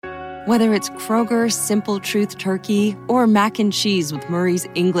Whether it's Kroger's Simple Truth Turkey or mac and cheese with Murray's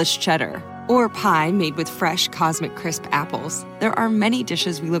English Cheddar or pie made with fresh Cosmic Crisp apples, there are many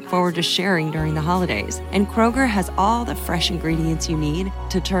dishes we look forward to sharing during the holidays. And Kroger has all the fresh ingredients you need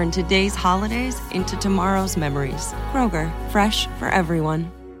to turn today's holidays into tomorrow's memories. Kroger, fresh for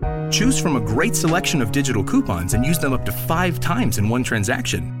everyone. Choose from a great selection of digital coupons and use them up to 5 times in one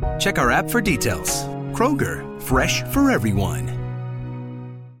transaction. Check our app for details. Kroger, fresh for everyone.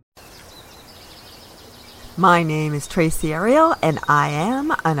 My name is Tracy Ariel, and I am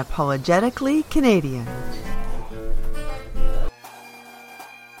unapologetically Canadian.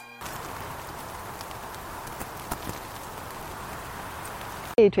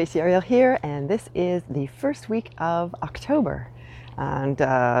 Hey, Tracy Ariel here, and this is the first week of October, and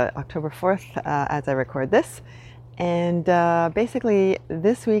October 4th as I record this. And basically,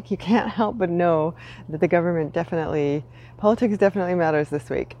 this week you can't help but know that the government politics definitely matters this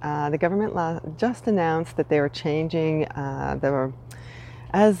week. The government just announced that they were changing,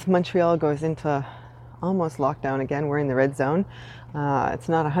 as Montreal goes into almost lockdown again, we're in the red zone. It's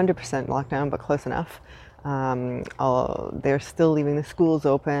not 100% lockdown, but close enough. They're still leaving the schools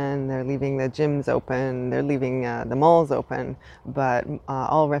open, they're leaving the gyms open, they're leaving the malls open, but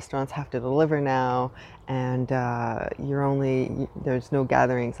all restaurants have to deliver now, and there's no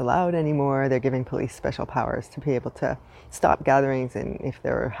gatherings allowed anymore. They're giving police special powers to be able to stop gatherings, and if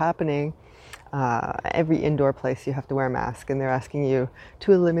they're happening, every indoor place you have to wear a mask, and they're asking you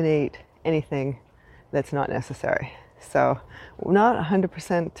to eliminate anything that's not necessary. So not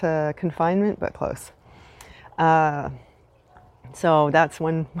 100% confinement, but close. So that's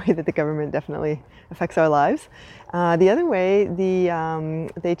one way that the government definitely affects our lives. The other way,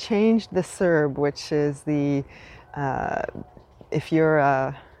 they changed the CERB, which is if you're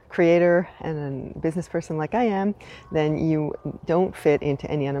a creator and a business person like I am, then you don't fit into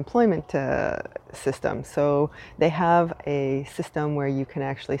any unemployment system. So they have a system where you can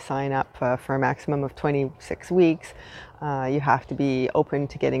actually sign up for a maximum of 26 weeks. You have to be open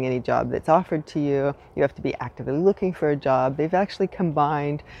to getting any job that's offered to you. You have to be actively looking for a job. They've actually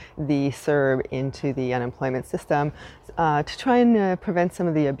combined the CERB into the unemployment system to try and prevent some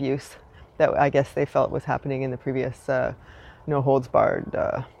of the abuse that I guess they felt was happening in the previous no holds barred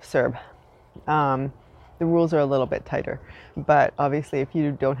CERB. The rules are a little bit tighter, but obviously if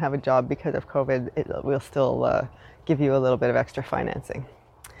you don't have a job because of COVID, it will still give you a little bit of extra financing.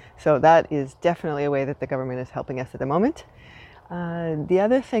 So that is definitely a way that the government is helping us at the moment. The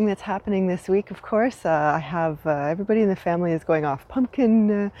other thing that's happening this week, of course, I have everybody in the family is going off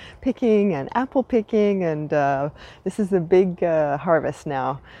pumpkin picking and apple picking, and this is the big harvest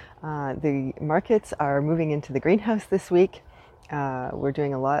now. The markets are moving into the greenhouse this week. We're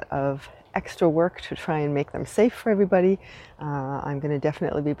doing a lot of extra work to try and make them safe for everybody. I'm going to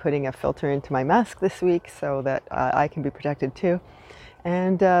definitely be putting a filter into my mask this week so that I can be protected too.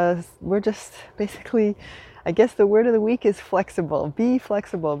 And we're just basically, I guess the word of the week is flexible. Be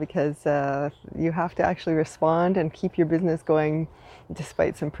flexible, because you have to actually respond and keep your business going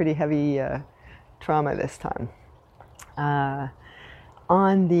despite some pretty heavy trauma this time.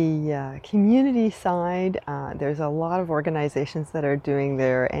 On the community side, there's a lot of organizations that are doing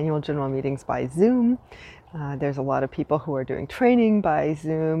their annual general meetings by Zoom. There's a lot of people who are doing training by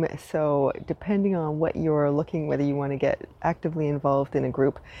Zoom. So depending on what you're looking, whether you want to get actively involved in a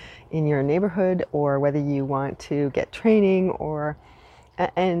group in your neighborhood, or whether you want to get training,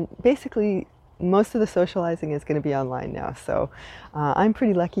 and basically most of the socializing is going to be online now. So I'm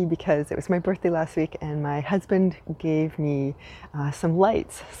pretty lucky because it was my birthday last week, and my husband gave me some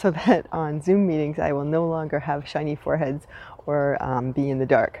lights so that on Zoom meetings I will no longer have shiny foreheads or be in the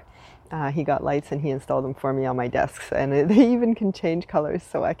dark. He got lights and he installed them for me on my desks, and they even can change colors,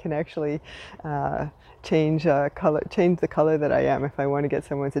 so I can actually change the color that I am if I want to get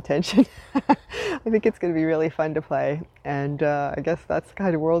someone's attention. I think it's going to be really fun to play, and I guess that's the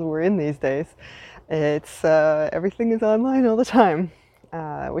kind of world we're in these days. It's everything is online all the time,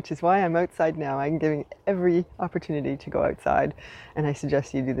 which is why I'm outside now. I'm giving every opportunity to go outside, and I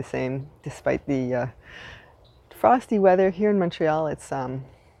suggest you do the same. Despite the frosty weather here in Montreal, it's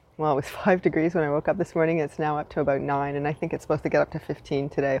well, it was 5 degrees when I woke up this morning. It's now up to about 9, and I think it's supposed to get up to 15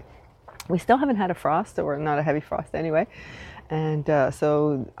 today. We still haven't had a frost, or not a heavy frost anyway. And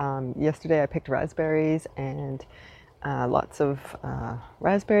so yesterday I picked raspberries, and lots of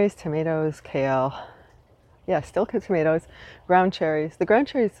raspberries, tomatoes, kale. Yeah, still tomatoes, ground cherries. The ground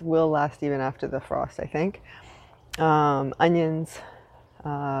cherries will last even after the frost, I think. Onions,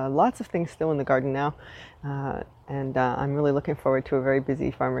 lots of things still in the garden now. And I'm really looking forward to a very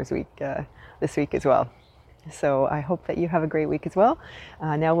busy Farmers Week this week as well. So I hope that you have a great week as well.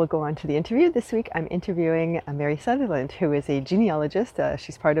 Now we'll go on to the interview. This week I'm interviewing Mary Sutherland, who is a genealogist.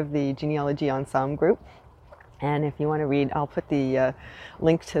 She's part of the Genealogy Ensemble group. And if you want to read, I'll put the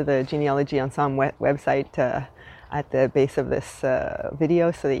link to the Genealogy Ensemble website at the base of this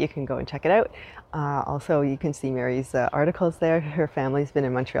video so that you can go and check it out. Also, you can see Mary's articles there. Her family's been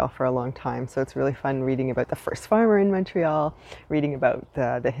in Montreal for a long time, so it's really fun reading about the first farmer in Montreal, reading about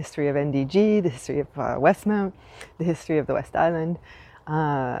the history of NDG, the history of Westmount, the history of the West Island.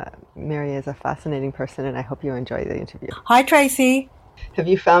 Mary is a fascinating person, and I hope you enjoy the interview. Hi, Tracy. Have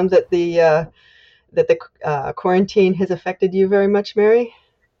you found that the quarantine has affected you very much, Mary?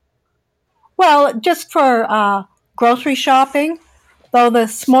 Well, just for grocery shopping. Though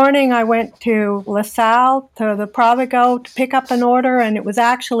this morning I went to LaSalle, to the Provigo, to pick up an order, and it was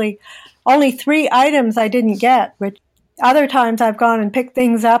actually only 3 items I didn't get, which other times I've gone and picked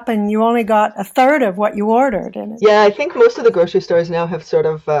things up and you only got a third of what you ordered. Yeah, I think most of the grocery stores now have sort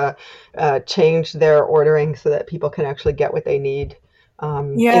of changed their ordering so that people can actually get what they need.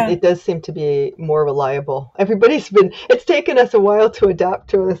 It does seem to be more reliable. It's taken us a while to adapt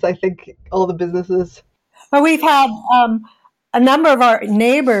to this, I think, all the businesses. Well, we've had a number of our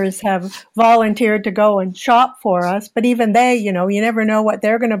neighbors have volunteered to go and shop for us, but even they, you never know what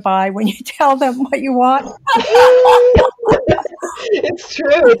they're going to buy when you tell them what you want. It's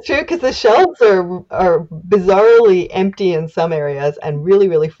true, because the shelves are bizarrely empty in some areas and really,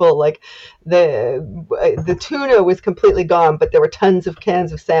 really full. Like the tuna was completely gone, but there were tons of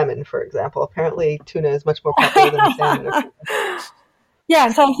cans of salmon, for example. Apparently, tuna is much more popular than salmon. Yeah,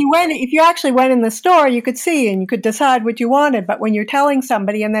 so if you actually went in the store, you could see and you could decide what you wanted. But when you're telling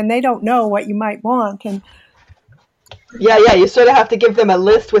somebody and then they don't know what you might want, and yeah, you sort of have to give them a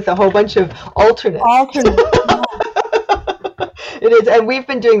list with a whole bunch of alternates. Yeah. It is, and we've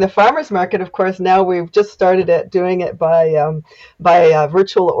been doing the farmers market. Of course, now we've just started doing it by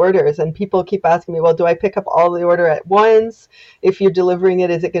virtual orders, and people keep asking me, well, do I pick up all the order at once? If you're delivering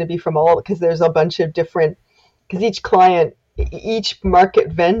it, is it going to be from all? Because there's a bunch of different. Because each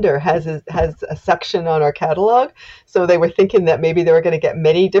market vendor has a section on our catalog, so they were thinking that maybe they were going to get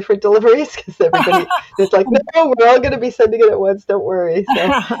many different deliveries because everybody it's like, no, we're all going to be sending it at once, don't worry.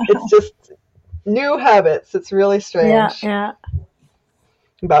 So it's just new habits. It's really strange. Yeah.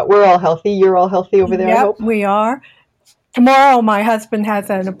 But we're all healthy. You're all healthy over there, yep, I hope? We are. Tomorrow my husband has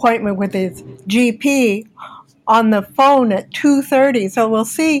an appointment with his GP on the phone at 2:30, so we'll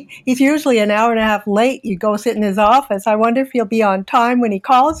see. He's usually an hour and a half late. You go sit in his office. I wonder if he'll be on time when he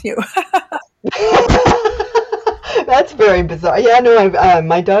calls you. That's very bizarre. Yeah, no,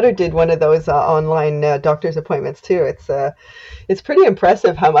 my daughter did one of those online doctor's appointments too. It's pretty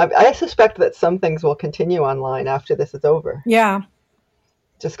impressive how I suspect that some things will continue online after this is over. Yeah.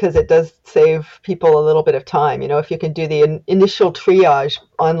 Just because it does save people a little bit of time. If you can do the initial triage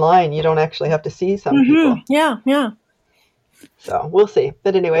online, you don't actually have to see some people. Yeah. So we'll see.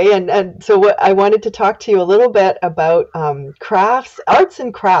 But anyway, and so what I wanted to talk to you a little bit about arts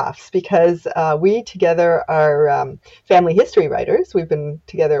and crafts, because we together are family history writers. We've been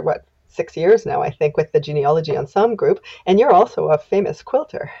together, 6 years now, I think, with the Genealogy Ensemble group, and you're also a famous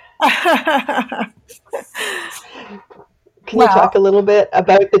quilter. Can you talk a little bit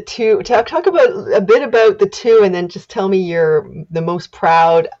about the two? Talk about a bit about the two, and then just tell me the most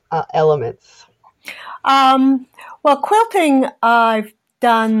proud elements. Well, quilting I've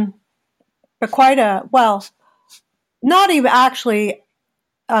done for not even actually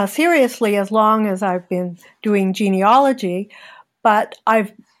seriously as long as I've been doing genealogy, but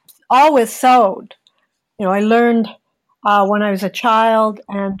I've always sewed. I learned when I was a child,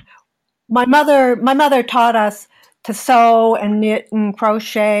 and my mother taught us to sew and knit and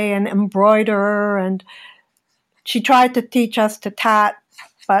crochet and embroider, and she tried to teach us to tat,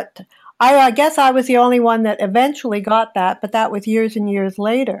 but I guess I was the only one that eventually got that, but that was years and years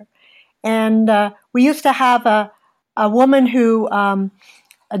later. And we used to have a woman who, a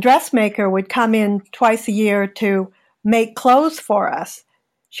dressmaker, would come in twice a year to make clothes for us.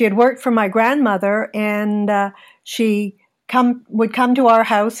 She had worked for my grandmother, and she would come to our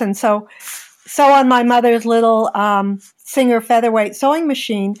house and sew on my mother's little Singer featherweight sewing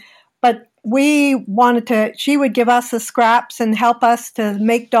machine, but she would give us the scraps and help us to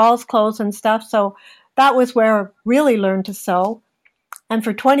make dolls' clothes and stuff, so that was where I really learned to sew. And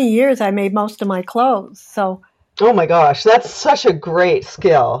for 20 years, I made most of my clothes. So. Oh my gosh, that's such a great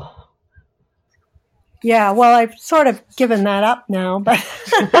skill. Yeah, well, I've sort of given that up now, but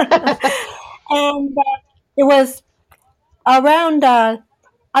and it was around.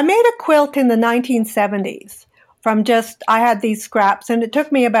 I made a quilt in the 1970s from just, I had these scraps, and it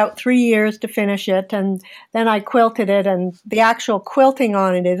took me about 3 years to finish it, and then I quilted it, and the actual quilting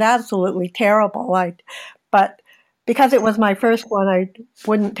on it is absolutely terrible. But because it was my first one, I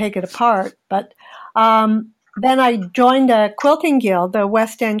wouldn't take it apart. But then I joined a quilting guild, the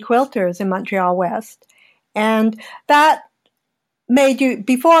West End Quilters in Montreal West, and that made you,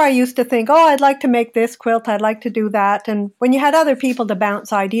 before I used to think, oh, I'd like to make this quilt, I'd like to do that. And when you had other people to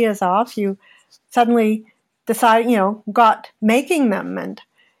bounce ideas off, you suddenly decide, got making them and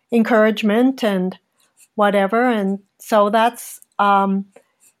encouragement and whatever. And so that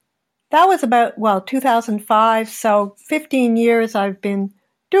was about, 2005. So 15 years I've been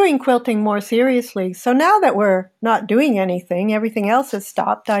doing quilting more seriously. So now that we're not doing anything, everything else has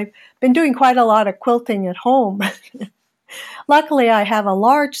stopped, I've been doing quite a lot of quilting at home. Luckily, I have a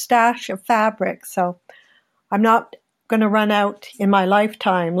large stash of fabric, so I'm not going to run out in my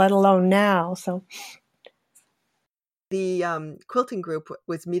lifetime, let alone now. So the quilting group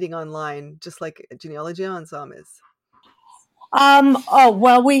was meeting online, just like Genealogy Ensemble is.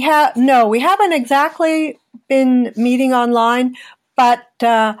 We haven't exactly been meeting online, but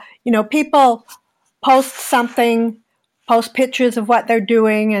people post something, post pictures of what they're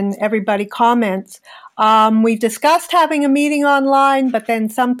doing, and everybody comments. We discussed having a meeting online, but then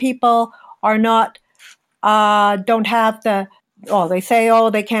some people are not, don't have they say,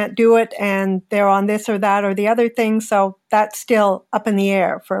 they can't do it, and they're on this or that or the other thing, so that's still up in the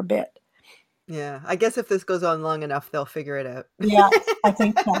air for a bit. Yeah, I guess if this goes on long enough, they'll figure it out. Yeah, I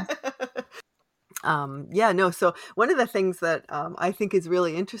think so. So one of the things that I think is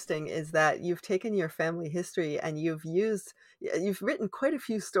really interesting is that you've taken your family history and you've written quite a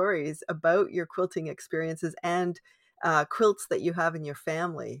few stories about your quilting experiences and quilts that you have in your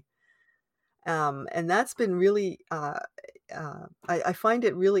family. And that's been really, I find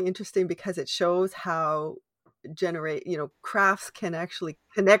it really interesting because it shows how crafts can actually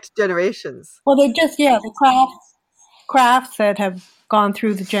connect generations. Well, they're just, the crafts that have gone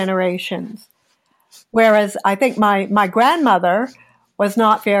through the generations. Whereas I think my grandmother was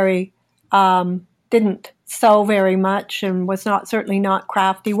not very, didn't sew very much and was certainly not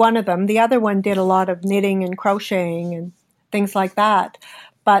crafty, one of them. The other one did a lot of knitting and crocheting and things like that.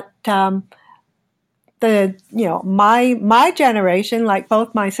 But my generation, like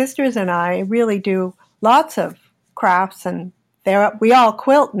both my sisters and I, really do lots of crafts, and we all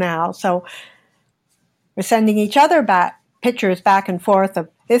quilt now. So we're sending each other pictures back and forth of,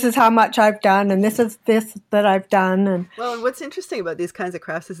 this is how much I've done, and this is this that I've done. And what's interesting about these kinds of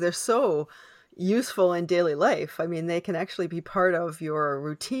crafts is they're so useful in daily life. I mean, they can actually be part of your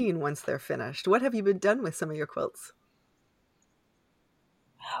routine once they're finished. What have you been done with some of your quilts?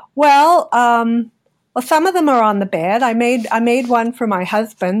 Well, some of them are on the bed. I made one for my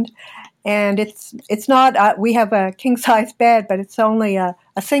husband, and it's not. We have a king size bed, but it's only a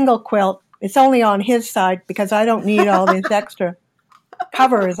single quilt. It's only on his side because I don't need all this extra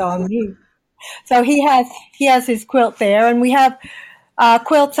covers on me. So he has his quilt there, and we have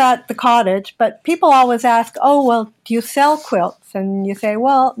quilts at the cottage. But people always ask, "Oh, well, do you sell quilts?" And you say,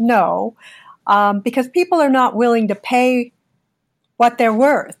 "Well, no," because people are not willing to pay what they're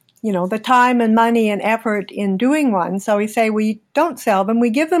worth. The time and money and effort in doing one. So we say we don't sell them;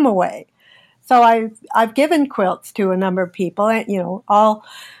 we give them away. So I've given quilts to a number of people, and all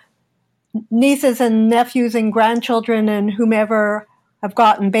nieces and nephews and grandchildren and whomever have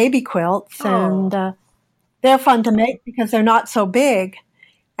gotten baby quilts, and they're fun to make because they're not so big,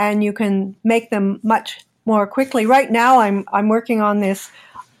 and you can make them much more quickly. Right now, I'm working on this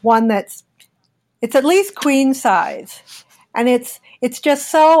one it's at least queen size, and it's just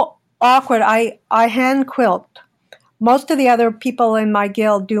so awkward. I hand quilt. Most of the other people in my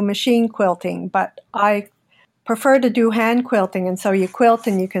guild do machine quilting, but I prefer to do hand quilting, and so you quilt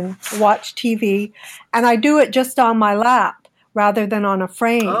and you can watch TV, and I do it just on my lap rather than on a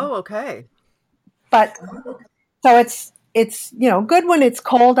frame. Oh, okay. But so it's good when it's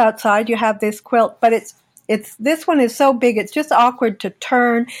cold outside. You have this quilt, but this one is so big it's just awkward to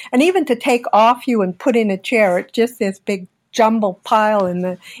turn and even to take off you and put in a chair. It's just this big jumble pile in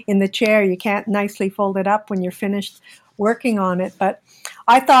the chair. You can't nicely fold it up when you're finished working on it. But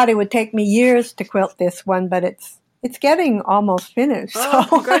I thought it would take me years to quilt this one, but it's getting almost finished. Oh,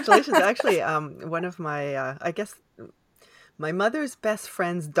 so. Congratulations! Actually, one of my I guess my mother's best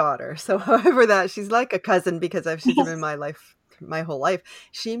friend's daughter. So, however that she's like a cousin because she's been in my life my whole life.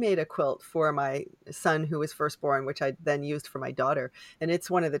 She made a quilt for my son who was first born, which I then used for my daughter, and it's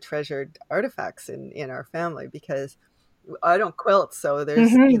one of the treasured artifacts in our family because I don't quilt, so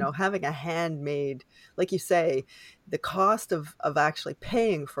there's, Mm-hmm. having a handmade, like you say, the cost of actually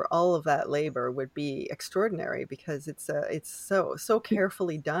paying for all of that labor would be extraordinary because it's so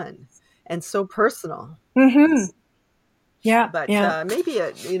carefully done and so personal. Mm-hmm. Yeah, But yeah. maybe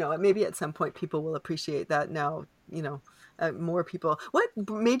at some point people will appreciate that now. More people. What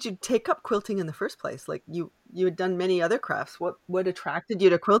made you take up quilting in the first place? Like you had done many other crafts. What attracted you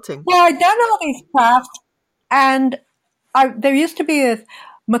to quilting? Well, I'd done all these crafts, and there used to be this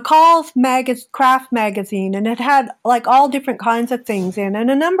McCall's craft magazine, and it had like all different kinds of things in,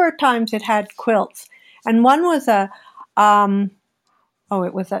 and a number of times it had quilts, and one was um,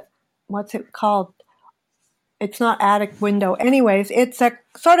 it was what's it called? It's not attic window. Anyways, it's a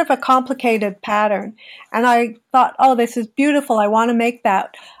sort of a complicated pattern, and I thought, oh, this is beautiful. I want to make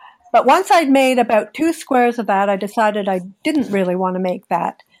that. But once I'd made about 2 squares of that, I decided I didn't really want to make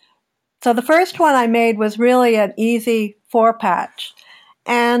that. So the first one I made was really an easy 4-patch.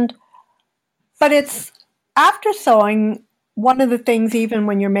 But it's after sewing, one of the things, even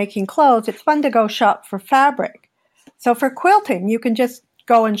when you're making clothes, it's fun to go shop for fabric. So for quilting, you can just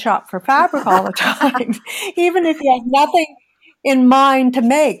go and shop for fabric all the time. Even if you have nothing in mind to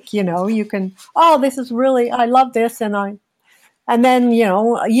make, you can, oh, this is really, I love this. And then,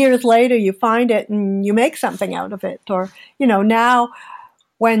 years later you find it and you make something out of it. Or, now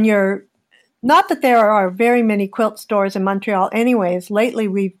when not that there are very many quilt stores in Montreal anyways. Lately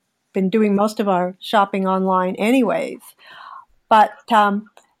we've been doing most of our shopping online anyways. But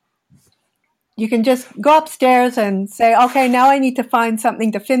you can just go upstairs and say, okay, now I need to find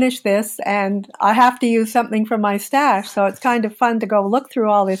something to finish this, and I have to use something from my stash. So it's kind of fun to go look through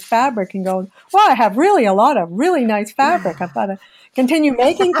all this fabric and go, well, I have really a lot of really nice fabric. I've got to continue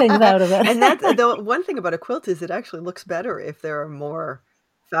making things out of it. And that's the one thing about a quilt is it actually looks better if there are more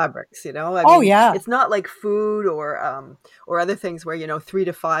fabrics, I mean, yeah. It's not like food or other things where 3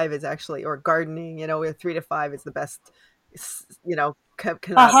 to 5 is actually, or gardening, where 3 to 5 is the best,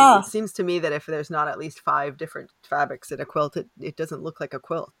 It seems to me that if there's not at least 5 different fabrics in a quilt, it doesn't look like a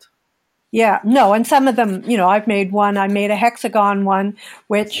quilt. Yeah, no, and some of them, I made a hexagon one,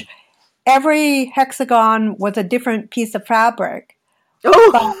 which every hexagon was a different piece of fabric.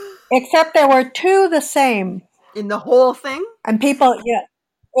 Oh! Except there were 2 the same. In the whole thing? And people,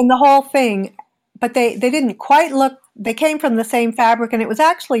 in the whole thing, but they didn't quite look, they came from the same fabric, and it was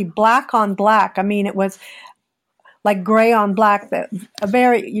actually black on black. I mean, it was like gray on black,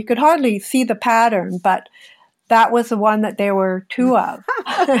 you could hardly see the pattern, but that was the one that there were 2 of.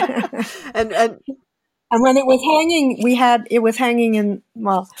 and when it was hanging, it was hanging in,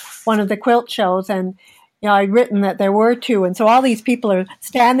 one of the quilt shows, and I'd written that there were 2, and so all these people are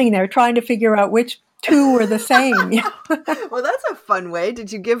standing there trying to figure out which 2 were the same. Well, that's a fun way.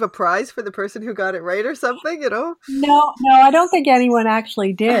 Did you give a prize for the person who got it right or something, No, I don't think anyone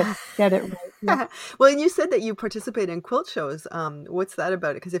actually did get it right. Yeah. Well, and you said that you participate in quilt shows. What's that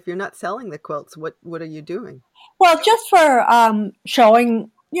about? Because if you're not selling the quilts, what are you doing? Well, just for showing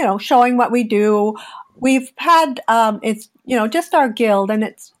what we do. We've had, it's, just our guild, and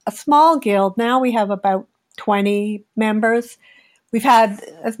it's a small guild. Now we have about 20 members. We've had,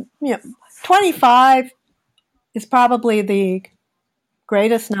 25 is probably the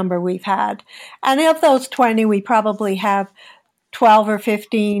greatest number we've had. And of those 20, we probably have 12 or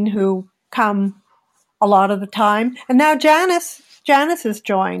 15 who come a lot of the time. And now Janice has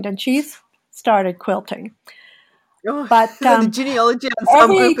joined, and she's started quilting. Oh, but the genealogy on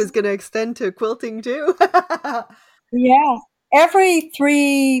some group is going to extend to quilting too. Yeah.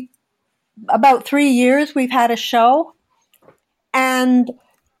 About 3 years, we've had a show. And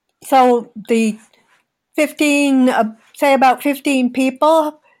so the 15, say about 15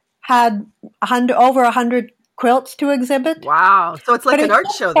 people had over 100 quilts to exhibit. Wow. So it's like an art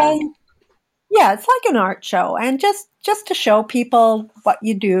show then. Yeah, it's like an art show. And just to show people what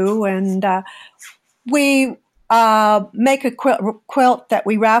you do. And we make a quilt that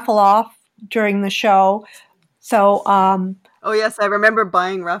we raffle off during the show. So, oh yes, I remember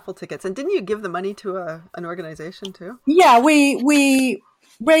buying raffle tickets. And didn't you give the money to an organization too? Yeah, we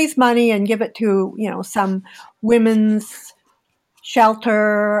raise money and give it to some women's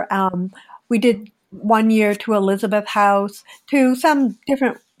shelter. We did one year to Elizabeth House, to some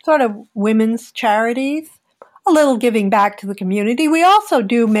different sort of women's charities. A little giving back to the community. We also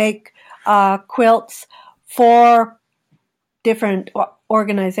do make quilts for different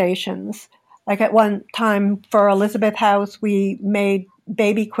organizations. Like at one time for Elizabeth House, we made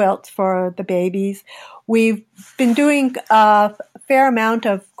baby quilts for the babies. We've been doing a fair amount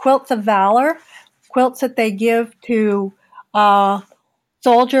of quilts of valor, quilts that they give to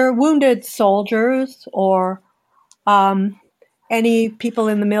wounded soldiers or any people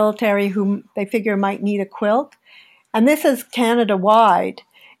in the military who they figure might need a quilt. And this is Canada-wide.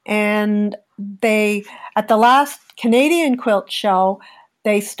 And they, at the last Canadian quilt show,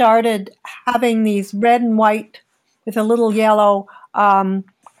 they started having these red and white with a little yellow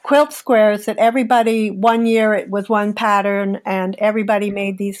quilt squares that everybody, one year it was one pattern and everybody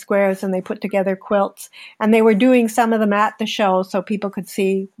made these squares and they put together quilts. And they were doing some of them at the show so people could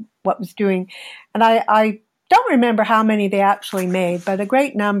see what was doing. And I don't remember how many they actually made, but a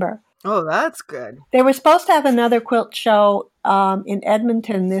great number. Oh, that's good. They were supposed to have another quilt show in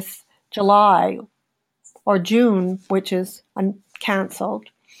Edmonton this July or June, which is canceled.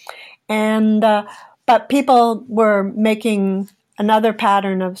 And but people were making another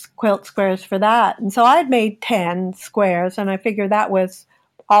pattern of quilt squares for that. And so I'd made 10 squares, and I figured that was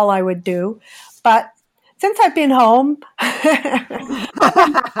all I would do. But since I've been home,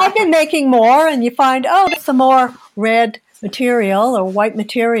 I've been making more, and you find, there's some more red material or white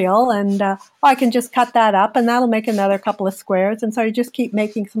material, and I can just cut that up, and that'll make another couple of squares. And so you just keep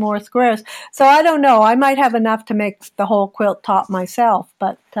making some more squares. So I don't know. I might have enough to make the whole quilt top myself,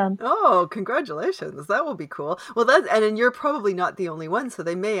 but oh, congratulations! That will be cool. Well, and you're probably not the only one, so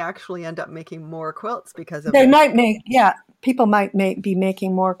they may actually end up making more quilts because of they might make people might be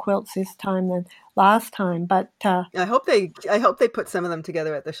making more quilts this time than last time. But I hope they put some of them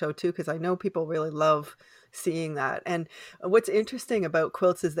together at the show too, because I know people really love seeing that. And what's interesting about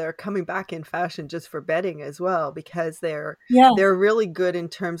quilts is they're coming back in fashion just for bedding as well, because they're really good in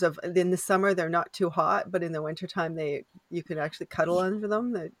terms of, in the summer they're not too hot, but in the wintertime you can actually cuddle under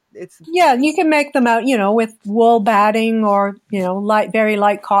them. You can make them out, with wool batting or very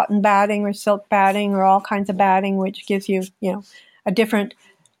light cotton batting or silk batting or all kinds of batting, which gives you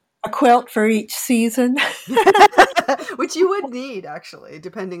a quilt for each season. Which you would need, actually,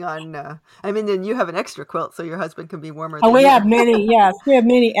 depending on, then you have an extra quilt, so your husband can be warmer than we you. have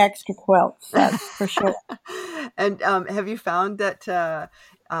many extra quilts, that's for sure. And have you found that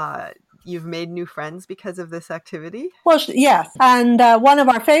you've made new friends because of this activity? Well, yes. And one of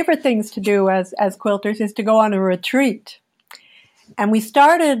our favorite things to do as quilters is to go on a retreat. And we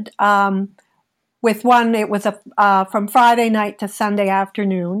started with one. It was from Friday night to Sunday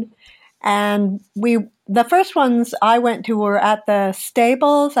afternoon. And the first ones I went to were at the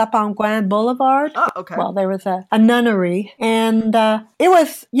stables up on Gouin Boulevard. Oh, okay. Well, there was a nunnery. And it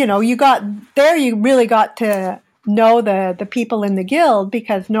was, you really got to know the people in the guild,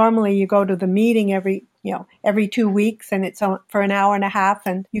 because normally you go to the meeting every 2 weeks and it's for an hour and a half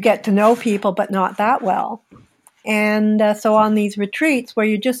and you get to know people, but not that well. And so on these retreats where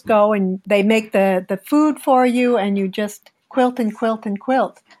you just go and they make the food for you and you just quilt and quilt and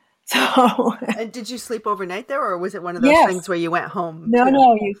quilt. So, and did you sleep overnight there, or was it one of those things where you went home? No,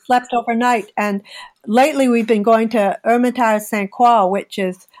 you slept overnight. And lately we've been going to Hermitage Sainte-Croix, which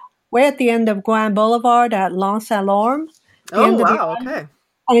is way at the end of Gouin Boulevard at L'Anse à Lorme. Oh, wow, okay.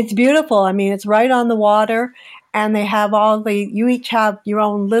 And it's beautiful. I mean, it's right on the water, and they have you each have your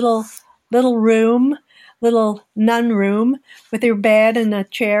own little room, little nun room with your bed and a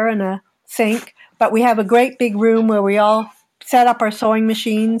chair and a sink. But we have a great big room where we all set up our sewing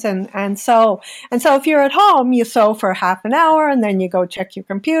machines and sew. And so if you're at home, you sew for half an hour and then you go check your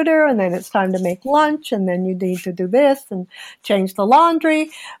computer and then it's time to make lunch and then you need to do this and change the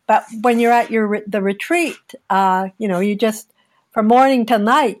laundry. But when you're at the retreat, you just, from morning till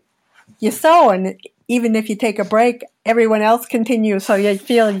night, you sew, and even if you take a break, everyone else continues. So you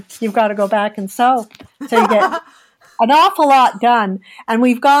feel you've got to go back and sew. So you get an awful lot done. And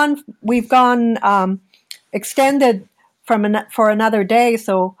we've gone extended for another day,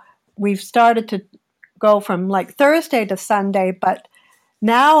 so we've started to go from like Thursday to Sunday. But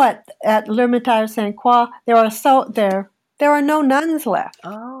now at L'Hermitage Sainte-Croix, there are no nuns left.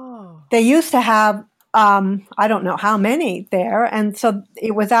 Oh, they used to have I don't know how many there, and so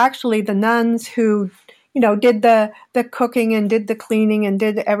it was actually the nuns who did the cooking and did the cleaning and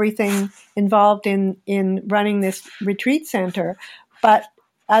did everything involved in running this retreat center. But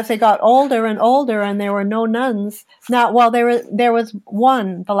as they got older and older and there were no nuns. There was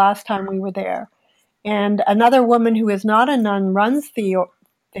one the last time we were there. And another woman who is not a nun runs the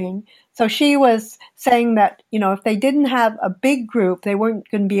thing. So she was saying that, if they didn't have a big group, they weren't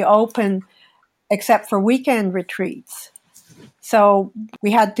going to be open except for weekend retreats. So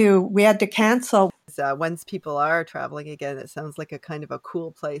we had to cancel. Once people are traveling again, it sounds like a kind of a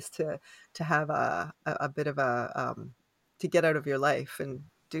cool place to have a bit of to get out of your life and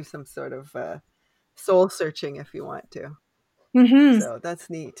do some sort of soul searching if you want to. Mm-hmm. So that's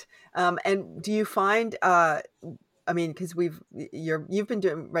neat. And do you find, because you've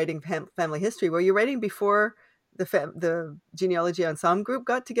been writing family history. Were you writing before the genealogy ensemble group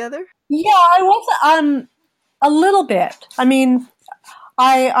got together? Yeah, I was a little bit. I mean,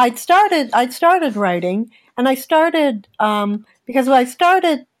 I'd started writing, and I started because I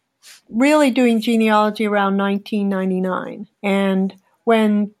started really doing genealogy around 1999, and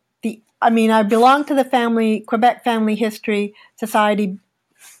when I belonged to the Quebec Family History Society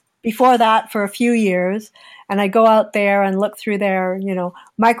before that for a few years, and I go out there and look through their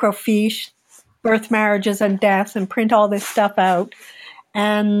microfiche, birth, marriages, and deaths, and print all this stuff out,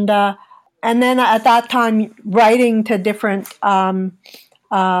 and then at that time writing to different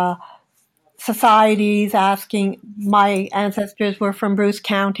societies, asking. My ancestors were from Bruce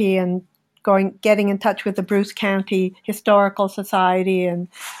County, and getting in touch with the Bruce County Historical Society and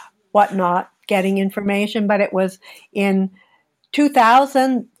whatnot, getting information. But it was in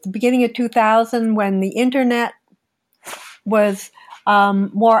 2000, the beginning of 2000, when the internet was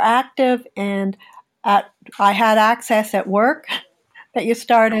more active, and I had access at work, that you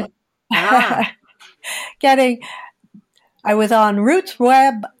started getting. I was on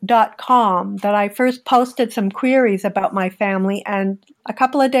rootsweb.com that I first posted some queries about my family, and a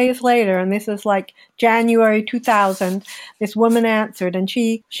couple of days later, and this is like January 2000, this woman answered, and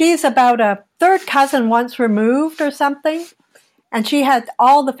she's about a third cousin once removed or something, and she had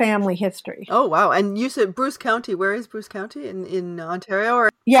all the family history. Oh, wow. And you said Bruce County. Where is Bruce County? In Ontario? Or?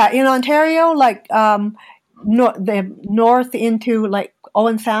 Yeah, in Ontario, like the north into like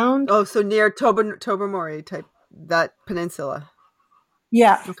Owen Sound. Oh, so near Tobermory type. That peninsula.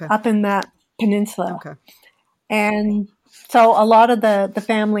 Yeah, okay. Up in that peninsula. Okay. And so a lot of the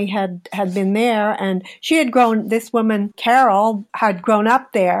family had been there, and she had grown, this woman, Carol, had grown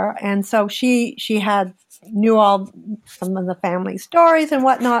up there, and so she knew some of the family stories and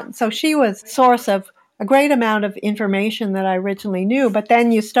whatnot, so she was source of a great amount of information that I originally knew. But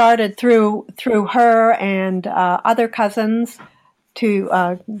then you started through her and other cousins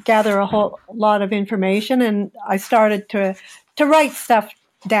to gather a whole lot of information, and I started to write stuff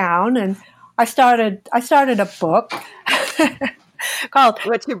down, and I started a book called.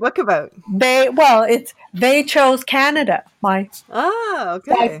 What's your book about? They Chose Canada.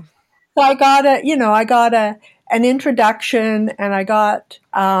 Okay. So I got an introduction, and I got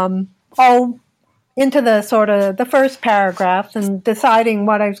into the sort of the first paragraphs and deciding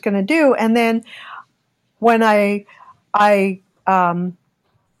what I was going to do, and then when I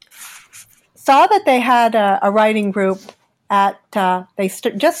saw that they had a writing group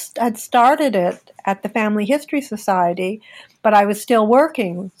just had started it at the Family History Society, but I was still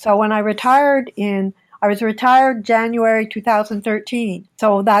working. So when I was retired January 2013.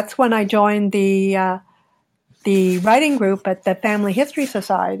 So that's when I joined the writing group at the Family History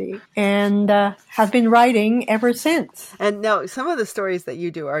Society, and have been writing ever since. And now some of the stories that you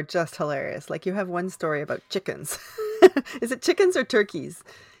do are just hilarious. Like you have one story about chickens. Is it chickens or turkeys?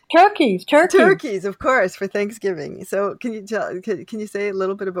 Turkeys, of course, for Thanksgiving. So can you say a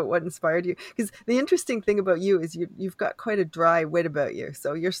little bit about what inspired you? Because the interesting thing about you is you've got quite a dry wit about you.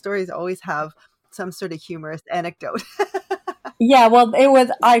 So your stories always have some sort of humorous anecdote. Yeah, well,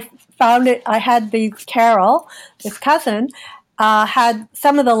 I found it, I had Carol, this cousin, had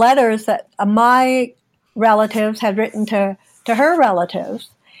some of the letters that my relatives had written to her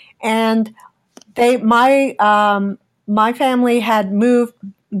relatives. And my family had moved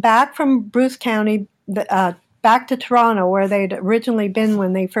back from Bruce County, back to Toronto, where they'd originally been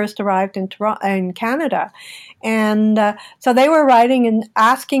when they first arrived in Canada. And so they were writing and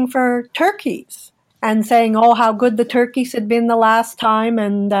asking for turkeys, and saying, oh, how good the turkeys had been the last time,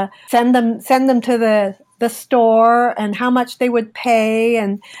 and send them to the store, and how much they would pay.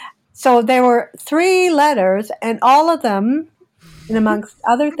 And so there were 3 letters, and all of them, and amongst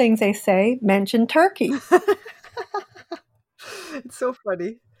other things they say, mention turkeys. It's so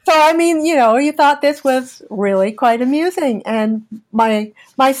funny. So, I mean, you thought this was really quite amusing. And my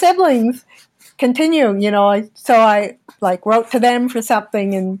siblings continue, so I wrote to them for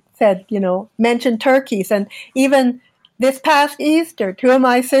something and said, mention turkeys. And even this past Easter, 2 of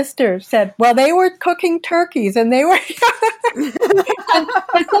my sisters said, well, they were cooking turkeys, and they were and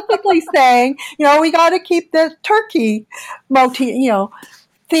specifically saying, we got to keep the turkey motif,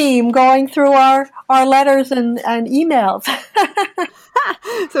 theme going through our letters and emails.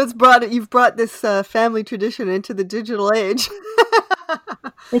 So you've brought this family tradition into the digital age.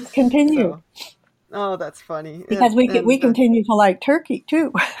 It's continued. Oh, that's funny. Because we continue to like turkey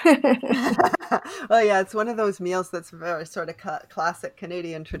too. Well, yeah, it's one of those meals that's very sort of classic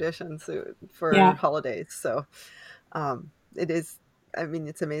Canadian traditions for holidays. So it is. I mean,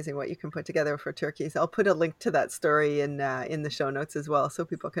 it's amazing what you can put together for turkeys. I'll put a link to that story in the show notes as well, so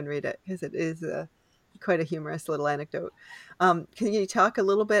people can read it, because it is quite a humorous little anecdote. Can you talk a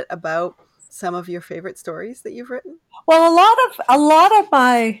little bit about some of your favorite stories that you've written? Well, a lot of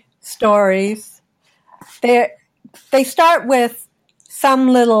my stories, they start with some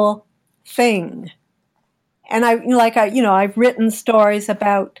little thing. And I've written stories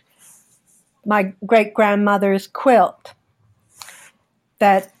about my great-grandmother's quilt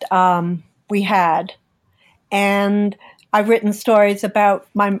that we had. And I've written stories about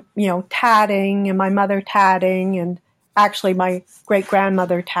my, tatting, and my mother tatting, and actually my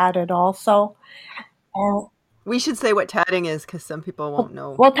great-grandmother tatted also. We should say what tatting is, because some people won't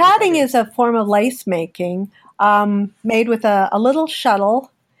know. Well, tatting is a form of lace making made with a little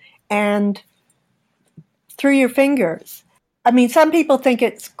shuttle and through your fingers. I mean, some people think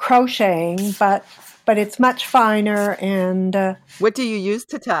it's crocheting, but it's much finer. And what do you use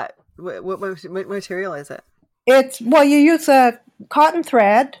to tat? What material is it? You use a cotton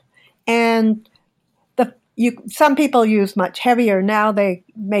thread, and some people use much heavier. Now they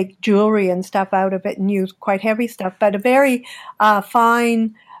make jewelry and stuff out of it and use quite heavy stuff, but a very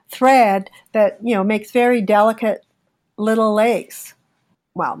fine thread that, makes very delicate little lace.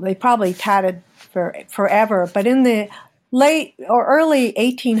 Well, they probably tatted for forever, but in the late or early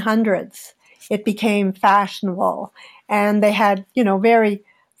 1800s, it became fashionable, and they had, very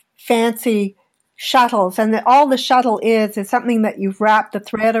fancy shuttles, and all the shuttle is something that you've wrapped the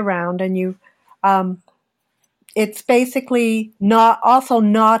thread around, and it's basically also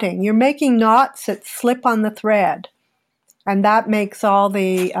knotting. You're making knots that slip on the thread, and that makes all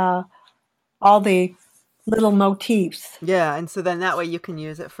the little motifs. Yeah, and so then that way you can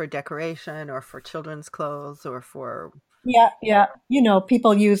use it for decoration or for children's clothes or for... Yeah.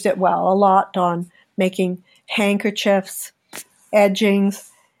 People used it a lot on making handkerchiefs,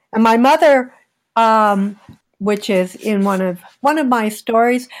 edgings. And my mother, which is in one of my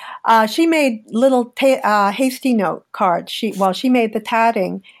stories, she made little hasty note cards. She made the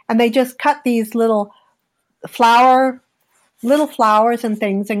tatting, and they just cut these little flowers and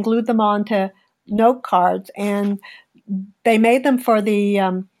things and glued them onto note cards, and they made them for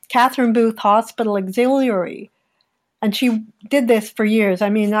the Catherine Booth Hospital Auxiliary. And she did this for years. I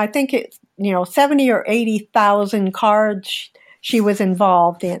mean, I think it's 70 or 80,000 cards she was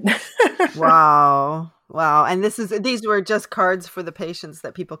involved in. Wow. And these were just cards for the patients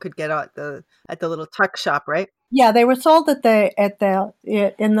that people could get at the little tuck shop, right? Yeah, they were sold in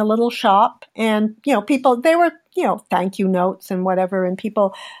the little shop, and people, they were thank you notes and whatever, and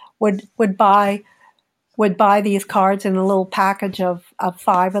people would buy these cards in a little package of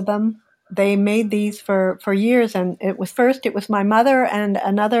 5 of them. They made these for years, and it was my mother and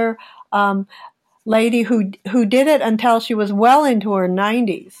another lady who did it until she was well into her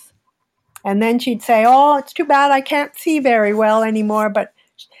 90s. And then she'd say, "Oh, it's too bad I can't see very well anymore." But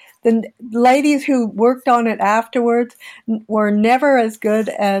the ladies who worked on it afterwards were never as good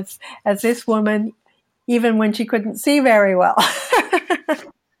as this woman, even when she couldn't see very well.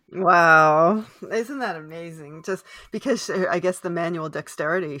 Wow. Isn't that amazing? Just because, I guess, the manual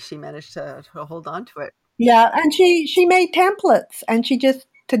dexterity, she managed to hold on to it. Yeah, and she made templates, and she just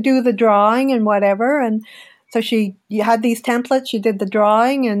to do the drawing and whatever. And so you had these templates, she did the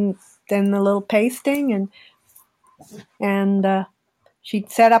drawing and then the little pasting, and she'd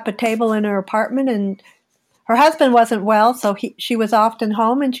set up a table in her apartment, and her husband wasn't well, so she was often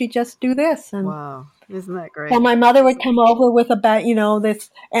home, and she'd just do this. And wow. Isn't that great? So my mother would come over with this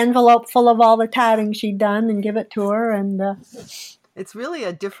envelope full of all the tatting she'd done and give it to her. And it's really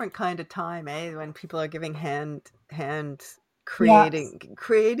a different kind of time, when people are giving hand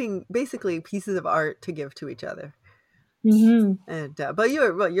creating basically pieces of art to give to each other. Mm-hmm. And but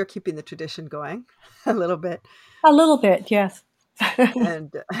you're keeping the tradition going a little bit. A little bit, yes.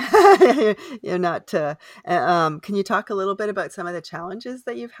 And you're not. Can you talk a little bit about some of the challenges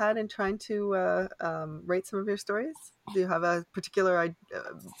that you've had in trying to write some of your stories? Do you have a particular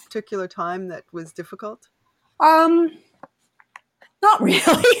time that was difficult? Not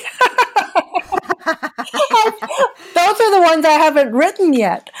really. Those are the ones I haven't written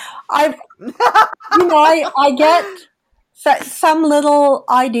yet. I get some little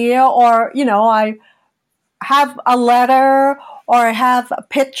idea, or I have a letter, or I have a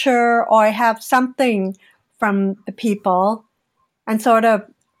picture, or I have something from the people, and sort of,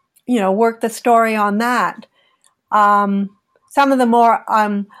 work the story on that. Some of the more,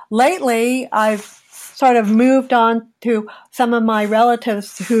 lately, I've sort of moved on to some of my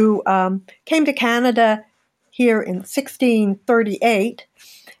relatives who came to Canada here in 1638,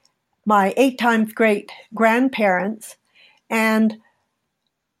 my 8 times great grandparents, and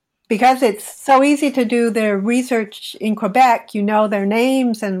because it's so easy to do their research in Quebec, their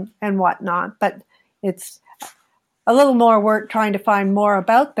names and whatnot. But it's a little more work trying to find more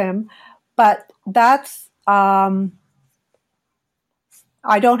about them. But that's, I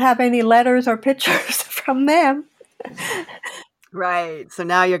don't have any letters or pictures from them. Right. So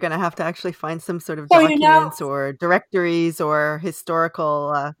now you're going to have to actually find some sort of So, documents or directories or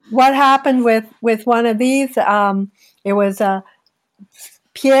historical. What happened with one of these, it was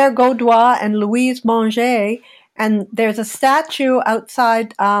Pierre Gaudois and Louise Manger, and there's a statue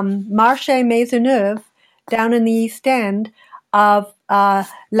outside Marché Maisonneuve down in the East End of La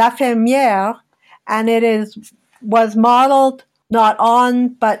Fermière, and it was modeled not on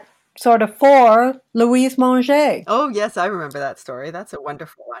but sort of for Louise Manger. Oh, yes, I remember that story. That's a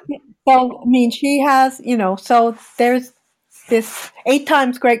wonderful one. So, I mean, she has, so there's this 8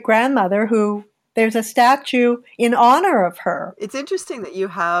 times great-grandmother who there's a statue in honor of her. It's interesting that you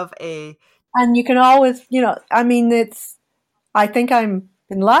have and you can always, I mean, I think I'm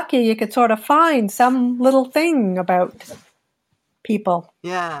lucky you could sort of find some little thing about people.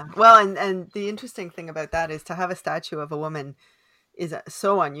 Yeah. Well, and the interesting thing about that is to have a statue of a woman is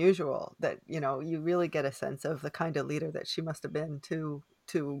so unusual that, you really get a sense of the kind of leader that she must have been to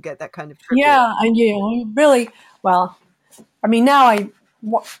get that kind of tribute. Yeah. And really, well, I mean, now I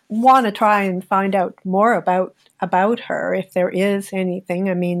want to try and find out more about her, if there is anything.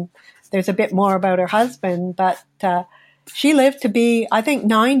 I mean, there's a bit more about her husband, but she lived to be, I think,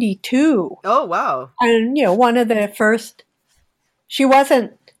 92. Oh, wow. And, one of the first,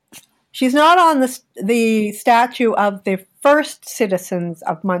 she's not on the statue of the first citizens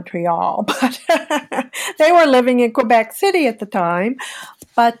of Montreal, but they were living in Quebec City at the time.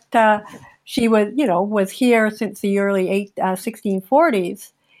 But she was here since the early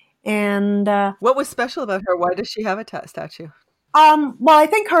 1640s. And what was special about her? Why does she have a statue? Well, I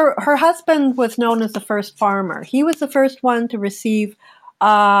think her husband was known as the first farmer. He was the first one to receive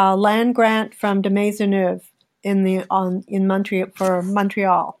a land grant from de Maisonneuve in Montreal for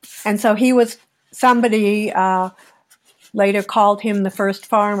Montreal, and so he was somebody later called him the first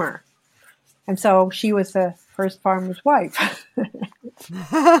farmer, and so she was the first farmer's wife.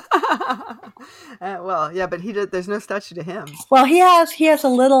 Well, yeah, but there's no statue to him. Well, he has a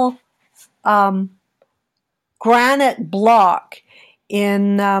little granite block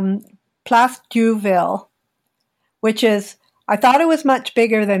in Place Dieuville, which is, I thought it was much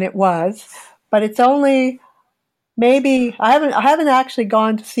bigger than it was, but it's only maybe, I haven't actually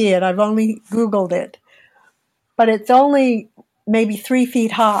gone to see it. I've only Googled it, but it's only maybe 3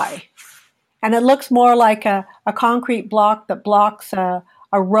 feet high, and it looks more like a concrete block that blocks a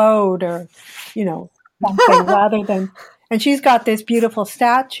road or something rather than. And she's got this beautiful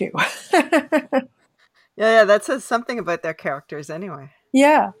statue. Yeah, that says something about their characters anyway.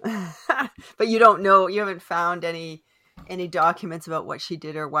 Yeah. But you don't know, you haven't found any documents about what she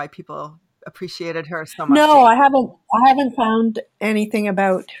did or why people appreciated her so much. No, I haven't found anything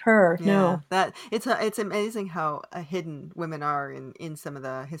about her. Yeah, no. That it's amazing how hidden women are in some of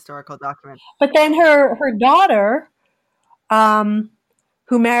the historical documents. But then her daughter,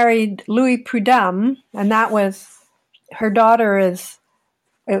 who married Louis Prudhomme, and that was her daughter is.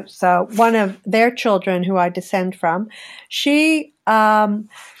 It's one of their children who I descend from. She owned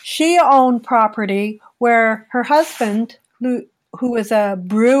property where her husband, who was a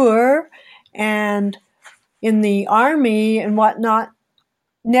brewer and in the army and whatnot,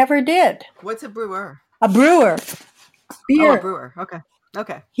 never did. What's a brewer? A brewer. Beer. Oh, a brewer.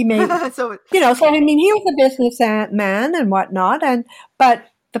 Okay. He made so so I mean, he was a businessman and whatnot, but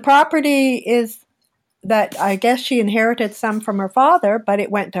the property is. That I guess she inherited some from her father, but it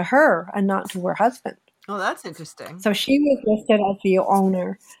went to her and not to her husband. Oh, that's interesting. So she was listed as the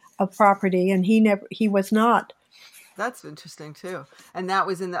owner of property, and he was not. That's interesting too. And that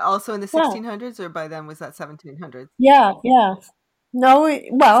was also in the 1600s, or by then was that 1700s? Yeah. No,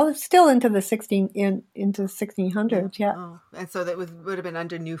 it's still into the 1600s. Yeah. Oh. And so that would have been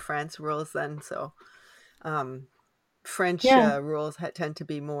under New France rules then. So French rules tend to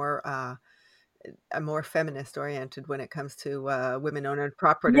be more feminist oriented when it comes to women owning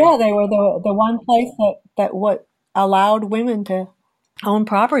property. Yeah, they were the one place that what allowed women to own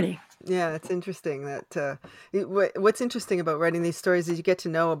property. Yeah, it's interesting that what's interesting about writing these stories is you get to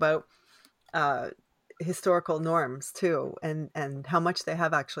know about historical norms too, and how much they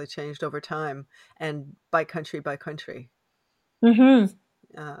have actually changed over time and by country. Mm-hmm.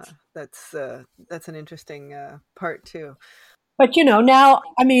 That's an interesting part too. But now,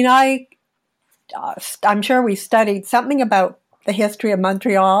 I mean, I'm sure we studied something about the history of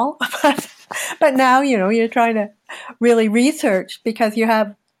Montreal, but now, you're trying to really research because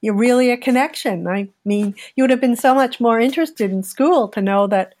you're really a connection. I mean, you would have been so much more interested in school to know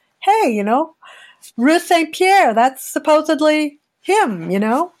that, hey, Rue St. Pierre, that's supposedly him,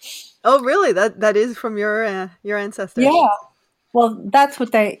 Oh, really? That is from your ancestors? Yeah. Well, that's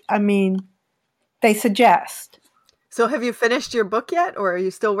what they suggest. So have you finished your book yet, or are you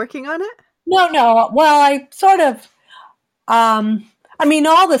still working on it? No. Well, I sort of,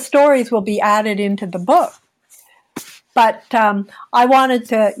 all the stories will be added into the book. But I wanted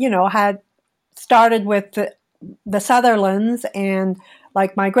to, had started with the Sutherlands and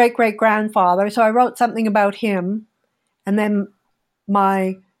like my great-great-grandfather. So I wrote something about him, and then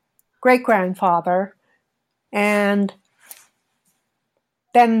my great-grandfather. And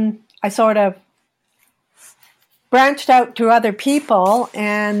then I sort of branched out to other people,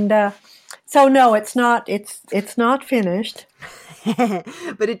 and so no, it's not finished.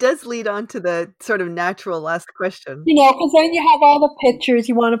 But it does lead on to the sort of natural last question. Because then you have all the pictures.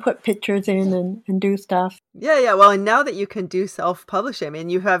 You want to put pictures in and do stuff. Yeah. Well, and now that you can do self-publishing, I mean,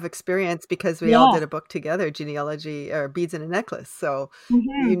 you have experience because we all did a book together, Genealogy or Beads in a Necklace. So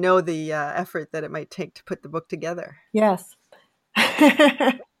you know the effort that it might take to put the book together. Yes.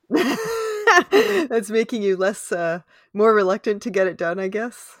 That's making you more reluctant to get it done, I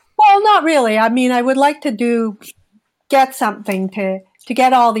guess. Well, not really. I mean, I would like to get something to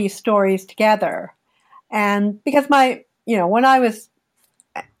get all these stories together. And because when I was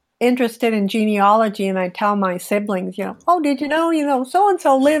interested in genealogy and I tell my siblings, oh, did you know,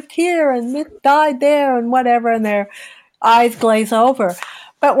 so-and-so lived here and died there and whatever, and their eyes glaze over.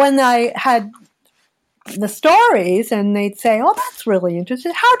 But when I had the stories and they'd say, oh, that's really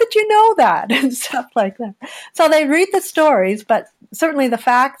interesting. How did you know that? And stuff like that. So they'd read the stories, but certainly the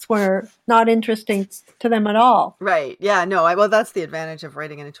facts were not interesting to them at all. Right. Yeah, no. Well, that's the advantage of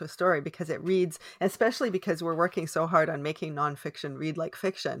writing it into a story, because it reads, especially because we're working so hard on making nonfiction read like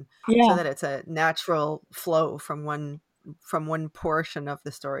fiction, so that it's a natural flow from one portion of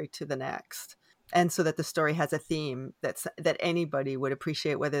the story to the next. And so that the story has a theme that anybody would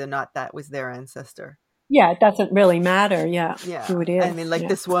appreciate, whether or not that was their ancestor. Yeah, it doesn't really matter. Yeah, who it is. I mean, like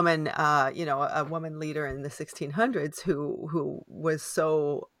this woman, a woman leader in the 1600s who was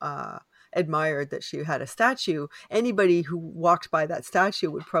so admired that she had a statue. Anybody who walked by that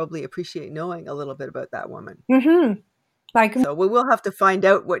statue would probably appreciate knowing a little bit about that woman. Mm-hmm. So we will have to find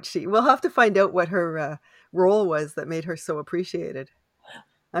out what her role was that made her so appreciated.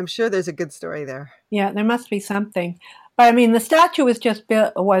 I'm sure there's a good story there. Yeah, there must be something. But I mean, the statue was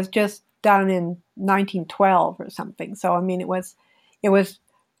just done in 1912 or something. So I mean, it was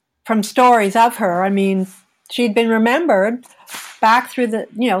from stories of her. I mean, she'd been remembered back through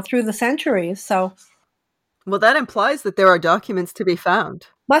the centuries. So, well, that implies that there are documents to be found.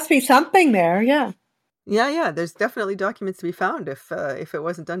 Must be something there. Yeah. Yeah. There's definitely documents to be found if it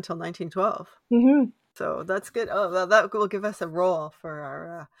wasn't done till 1912. Mm-hmm. So that's good. Oh, that will give us a role for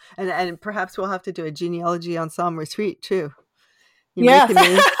our and perhaps we'll have to do a genealogy ensemble retreat too. Yeah.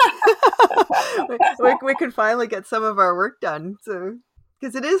 we could finally get some of our work done. So,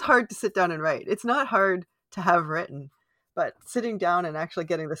 because it is hard to sit down and write. It's not hard to have written, but sitting down and actually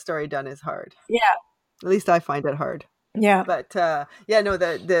getting the story done is hard. Yeah. At least I find it hard. Yeah. But the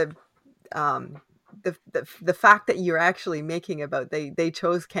fact that you're actually making about they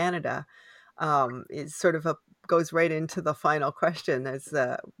chose Canada is sort of goes right into the final question: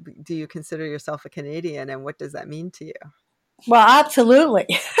 do you consider yourself a Canadian, and what does that mean to you? Well, absolutely.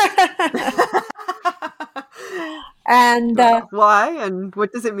 And why? And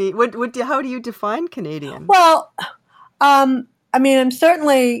what does it mean? How do you define Canadian? Well, I mean, I'm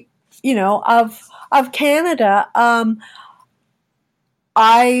certainly, of Canada.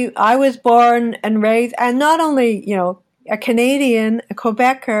 I was born and raised, and not only, a Canadian, a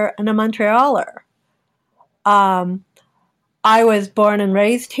Quebecer, and a Montrealer. I was born and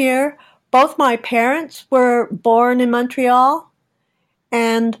raised here. Both my parents were born in Montreal,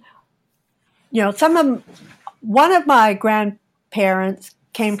 and one of my grandparents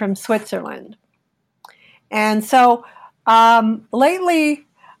came from Switzerland, and so lately,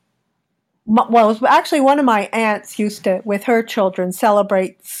 it was actually one of my aunts used to, with her children,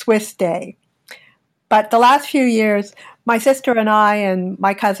 celebrate Swiss Day, but the last few years, my sister and I and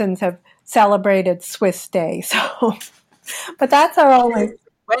my cousins have celebrated Swiss Day. So, but that's our only.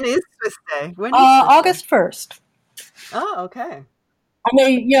 When is Swiss Day? August 1st. Oh, okay. And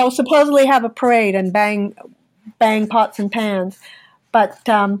they, supposedly have a parade and bang pots and pans. But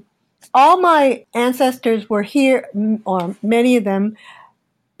all my ancestors were here, or many of them,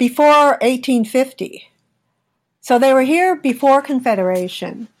 before 1850. So they were here before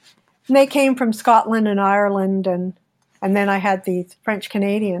Confederation. And they came from Scotland and Ireland, and then I had these French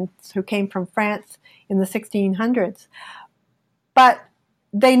Canadians who came from France in the 1600s. But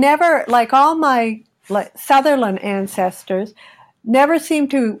they never, like all my Sutherland ancestors, never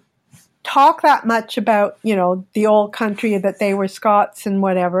seemed to talk that much about, the old country, that they were Scots and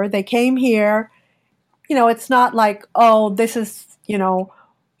whatever. They came here, it's not like, oh, this is,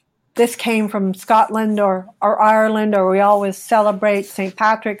 this came from Scotland or Ireland, or we always celebrate St.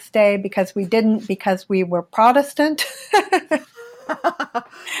 Patrick's Day, because we were Protestant.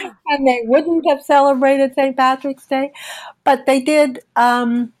 And they wouldn't have celebrated St. Patrick's Day. But they did.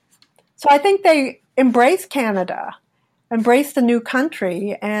 So I think they embraced Canada, embraced a new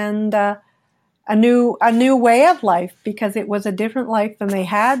country, and a new way of life, because it was a different life than they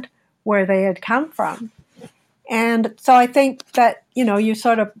had where they had come from. And so I think that, you're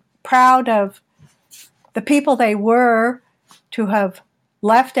sort of proud of the people they were to have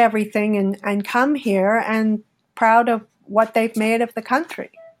left everything and come here, and proud of what they've made of the country.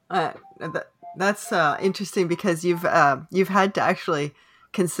 That's interesting, because you've had to actually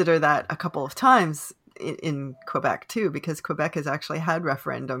consider that a couple of times in Quebec too, because Quebec has actually had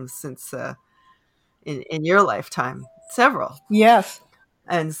referendums since in your lifetime, several. Yes.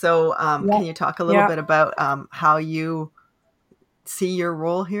 And so can you talk a little bit about how you see your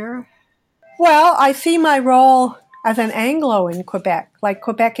role here? Well, I see my role as an Anglo in Quebec. Like,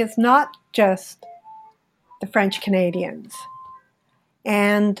 Quebec is not just the French Canadians.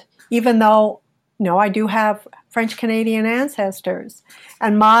 And even though, I do have French Canadian ancestors,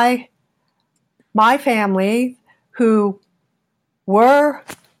 and my family, who were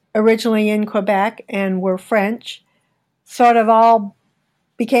originally in Quebec and were French, sort of all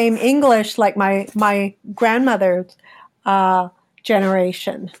became English, like my grandmother's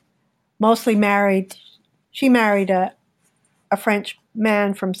generation. Mostly married. She married a French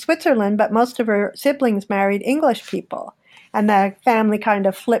man from Switzerland, but most of her siblings married English people. And the family kind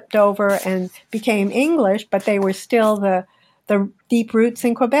of flipped over and became English, but they were still the deep roots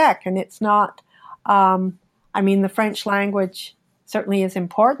in Quebec. And it's not, the French language certainly is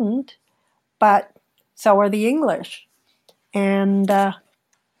important, but so are the English. And, that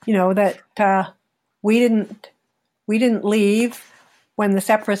we didn't leave when the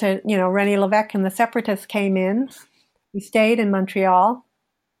separatists, René Lévesque and the separatists came in. We stayed in Montreal,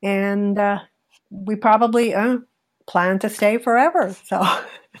 and we probably plan to stay forever. So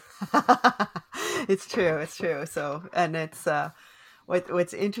It's true. So, and it's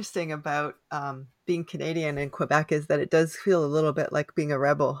what's interesting about being Canadian in Quebec is that it does feel a little bit like being a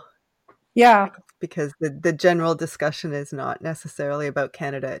rebel. Yeah. Because the general discussion is not necessarily about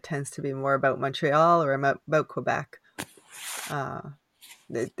Canada. It tends to be more about Montreal or about Quebec.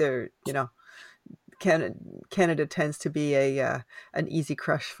 Canada tends to be an easy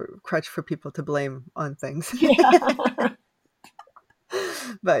crutch for people to blame on things. Yeah.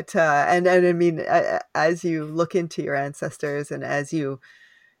 But and I mean, as you look into your ancestors and as you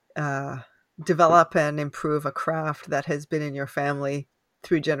develop and improve a craft that has been in your family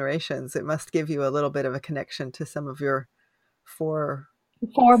through generations, it must give you a little bit of a connection to some of your forebearers.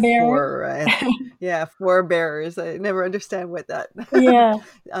 Forebearers. I never understand what that. Yeah.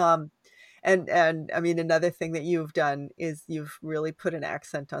 And I mean, another thing that you've done is you've really put an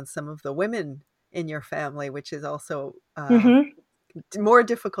accent on some of the women in your family, which is also more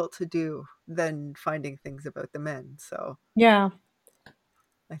difficult to do than finding things about the men. So yeah,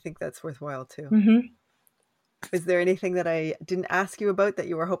 I think that's worthwhile too. Mm-hmm. Is there anything that I didn't ask you about that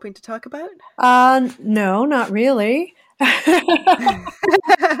you were hoping to talk about? No, not really.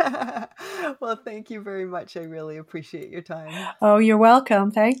 Well, thank you very much. I really appreciate your time. Oh, you're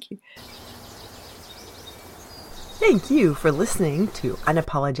welcome. Thank you. Thank you for listening to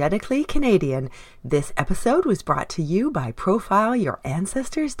Unapologetically Canadian. This episode was brought to you by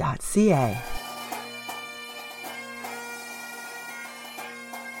ProfileYourAncestors.ca.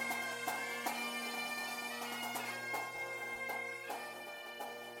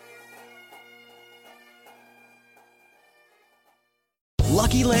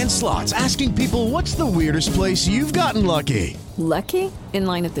 Lucky Land Slots, asking people, what's the weirdest place you've gotten lucky? Lucky? In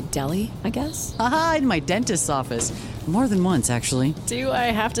line at the deli, I guess? Aha, in my dentist's office. More than once, actually. Do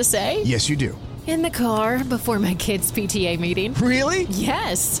I have to say? Yes, you do. In the car before my kids' PTA meeting. Really?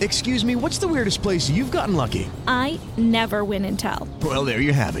 Yes. Excuse me, what's the weirdest place you've gotten lucky? I never win and tell. Well, there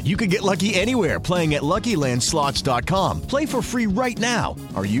you have it. You can get lucky anywhere, playing at LuckyLandSlots.com. Play for free right now.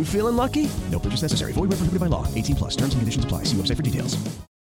 Are you feeling lucky? No purchase necessary. Void where prohibited by law. 18+. Terms and conditions apply. See website for details.